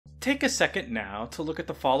Take a second now to look at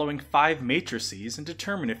the following 5 matrices and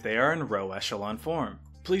determine if they are in row echelon form.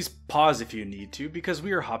 Please pause if you need to, because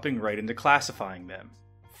we are hopping right into classifying them.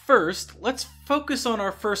 First, let's focus on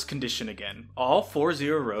our first condition again. All 4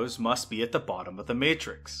 0 rows must be at the bottom of the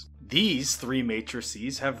matrix. These 3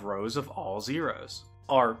 matrices have rows of all zeros.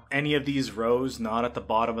 Are any of these rows not at the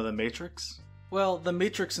bottom of the matrix? Well, the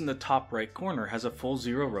matrix in the top right corner has a full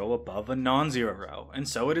 0 row above a non-zero row, and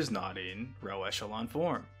so it is not in row echelon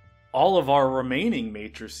form. All of our remaining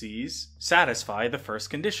matrices satisfy the first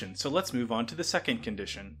condition, so let's move on to the second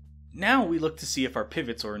condition. Now we look to see if our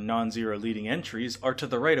pivots or non-zero leading entries are to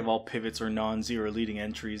the right of all pivots or non-zero leading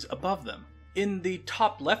entries above them. In the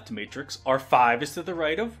top left matrix, our 5 is to the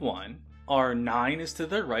right of 1, our 9 is to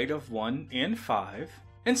the right of 1 and 5,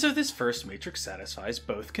 and so this first matrix satisfies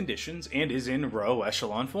both conditions and is in row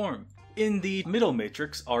echelon form. In the middle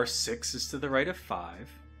matrix, our 6 is to the right of 5.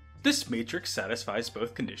 This matrix satisfies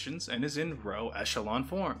both conditions and is in row echelon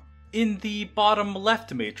form. In the bottom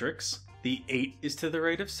left matrix, the 8 is to the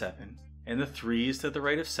right of 7, and the 3 is to the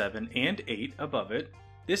right of 7 and 8 above it.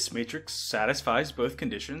 This matrix satisfies both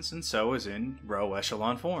conditions and so is in row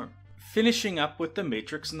echelon form. Finishing up with the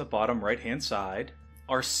matrix in the bottom right hand side,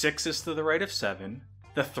 our 6 is to the right of 7,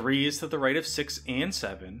 the 3 is to the right of 6 and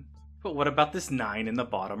 7, but what about this 9 in the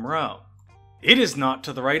bottom row? It is not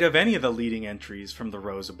to the right of any of the leading entries from the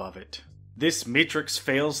rows above it. This matrix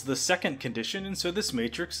fails the second condition, and so this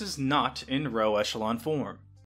matrix is not in row echelon form.